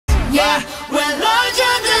Yeah, we're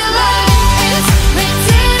larger than life.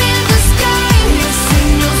 Written in the sky. Your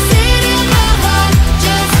signal fit in my heart,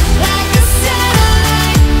 just like a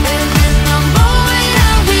satellite. And in the moment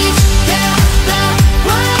I reach, yeah, the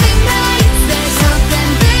world ignites. There's something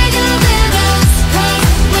bigger than us, 'cause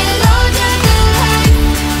we're larger than life.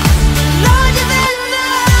 Larger than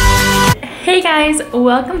life. Hey guys,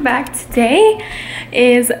 welcome back. Today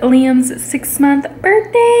is Liam's 6-month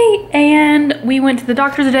birthday and we went to the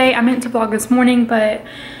doctor today. I meant to vlog this morning, but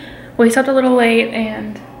we slept a little late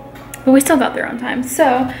but we still got there on time.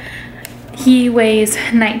 So he weighs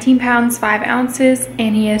 19 pounds 5 ounces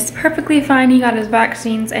and he is perfectly fine. He got his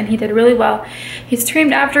vaccines and he did really well. He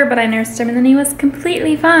screamed after, but I nursed him and then he was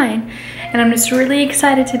completely fine. And I'm just really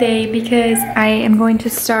excited today because I am going to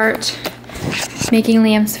start making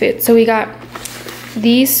Liam's food. So we got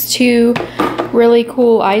these two really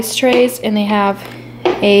cool ice trays and they have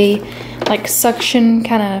a like suction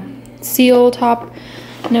kind of seal top,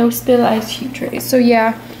 no spill ice cube trays. So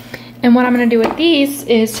yeah, and what I'm gonna do with these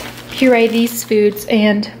is puree these foods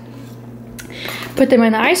and put them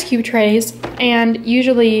in the ice cube trays, and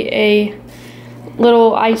usually a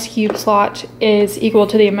little ice cube slot is equal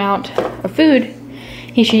to the amount of food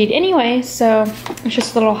he should eat anyway. So it's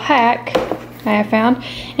just a little hack I have found,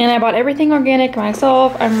 and I bought everything organic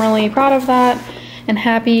myself. I'm really proud of that and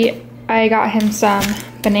happy. I got him some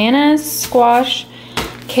bananas, squash,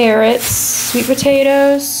 carrots, sweet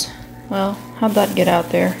potatoes. Well, how'd that get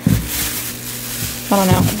out there? I don't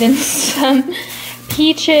know. Then some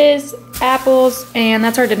peaches, apples, and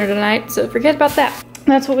that's our dinner tonight, so forget about that.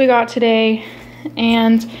 That's what we got today,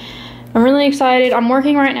 and I'm really excited. I'm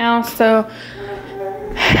working right now, so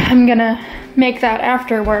I'm gonna make that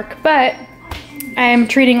after work, but I'm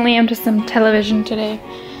treating Liam to some television today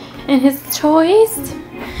and his toys.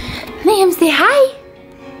 Liam, say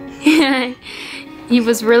hi. He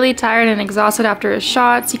was really tired and exhausted after his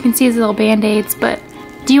shots. You can see his little band-aids, but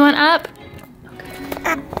do you want up?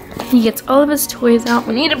 Okay. He gets all of his toys out.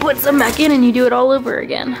 We need to put some back in and you do it all over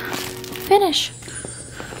again. Finish.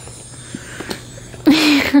 Now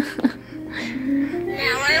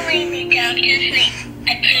I'm laying down to sleep.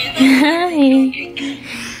 Hi.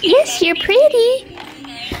 Yes, you're pretty.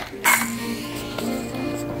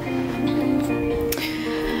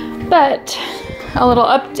 But a little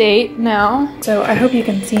update now. So I hope you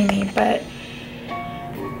can see me, but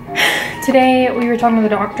today we were talking to the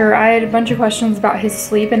doctor. I had a bunch of questions about his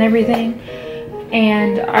sleep and everything.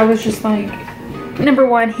 And I was just like, number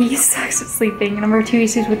one, he sucks at sleeping. Number two, he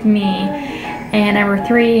sleeps with me. And number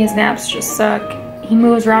three, his naps just suck. He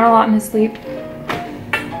moves around a lot in his sleep.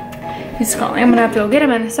 He's calling. I'm gonna have to go get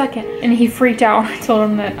him in a second. And he freaked out when I told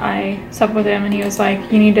him that I slept with him, and he was like,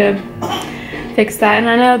 you need to fix that. And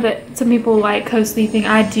I know that some people like co-sleeping.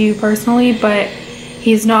 I do personally, but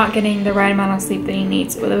he's not getting the right amount of sleep that he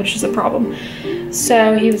needs, which is a problem.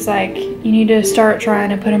 So he was like, you need to start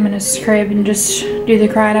trying to put him in his crib and just do the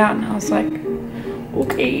cry it out. And I was like,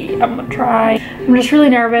 okay, I'm gonna try. I'm just really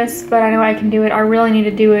nervous, but I know I can do it. I really need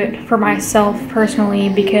to do it for myself personally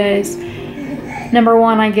because number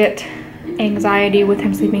one, I get anxiety with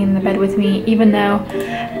him sleeping in the bed with me, even though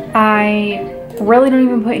I really don't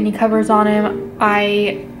even put any covers on him.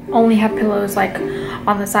 I only have pillows like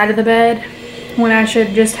on the side of the bed when I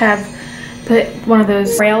should just have put one of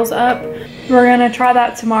those rails up. We're gonna try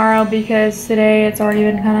that tomorrow because today it's already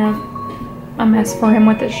been kind of a mess for him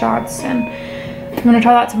with the shots, and I'm gonna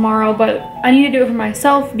try that tomorrow. But I need to do it for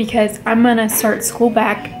myself because I'm gonna start school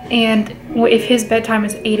back, and if his bedtime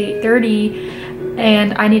is 8:30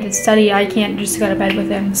 and I need to study, I can't just go to bed with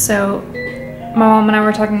him. So my mom and I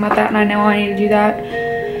were talking about that, and I know I need to do that,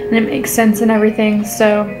 and it makes sense and everything.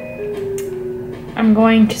 So I'm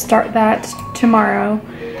going to start that tomorrow,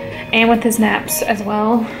 and with his naps as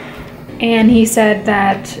well. And he said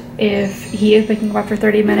that if he is waking up after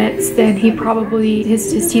 30 minutes, then he probably,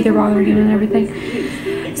 his teeth are bothering him and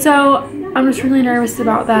everything. So I'm just really nervous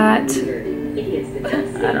about that.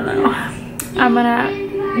 I don't know. I'm gonna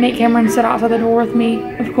make Cameron sit outside the door with me,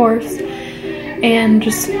 of course, and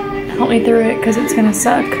just help me through it because it's gonna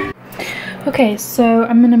suck. Okay, so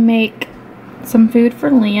I'm gonna make some food for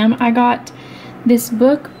Liam. I got this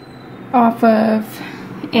book off of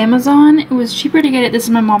Amazon. It was cheaper to get it. This is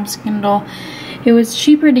my mom's Kindle. It was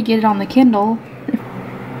cheaper to get it on the Kindle.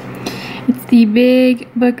 It's the Big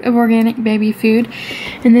Book of Organic Baby Food,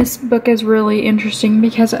 and this book is really interesting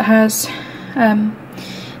because it has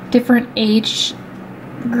different age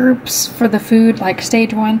groups for the food, like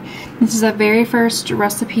stage 1. This is the very first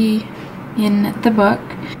recipe in the book.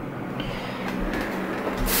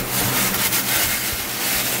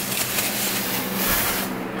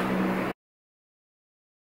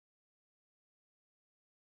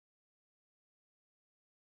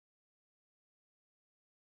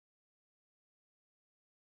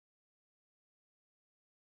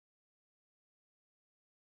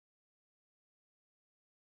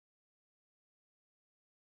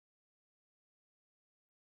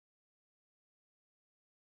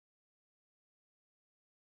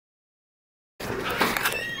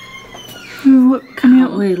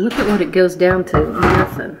 Wait, look at what it goes down to.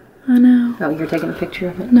 Nothing. I know. Oh, you're taking a picture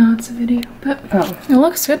of it? No, it's a video, but Oh. it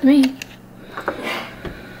looks good to me.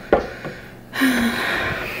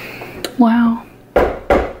 Wow.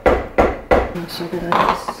 So good.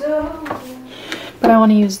 But I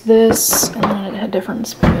want to use this, and then it had a different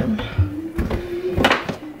spoon.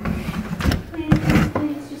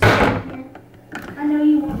 Please, just sit here. I know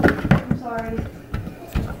you want it. I'm sorry.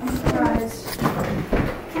 I'm surprised.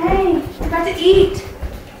 Hey, I got to eat.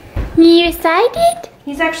 You excited?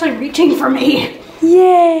 He's actually reaching for me.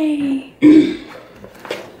 Yay!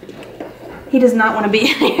 He does not want to be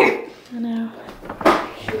in here. I know.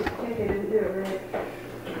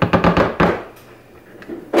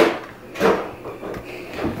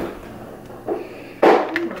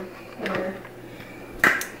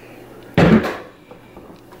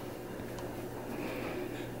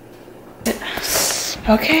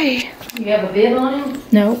 Okay. You have a bib on him?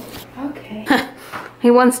 Nope. Okay. He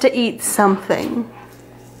wants to eat something.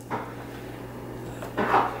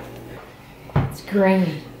 It's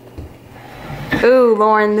green. Ooh,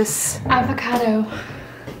 Lauren, this. Avocado.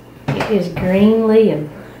 It is green Liam.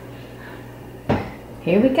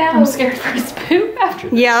 Here we go. I'm scared for his poop after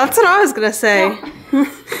this. Yeah, that's what I was gonna say.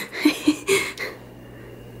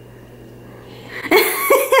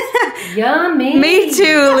 Yummy. Me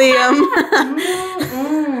too, Liam.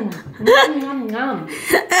 Yum, yum.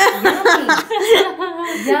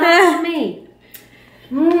 Yummy.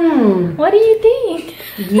 Mmm. What do you think?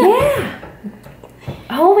 Yeah.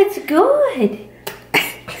 Oh, it's good.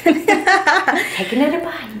 Take another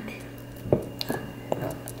bite.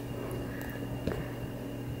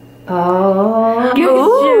 Oh.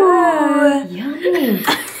 Ooh. Yummy.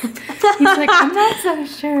 He's like, I'm not so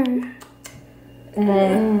sure.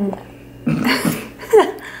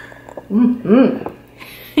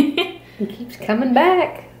 He keeps coming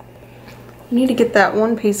back. You need to get that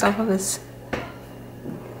one piece off of his.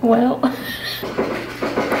 Well.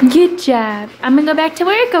 Good job. I'm gonna go back to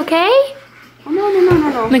work, okay? Oh,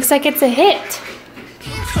 no. Looks like it's a hit.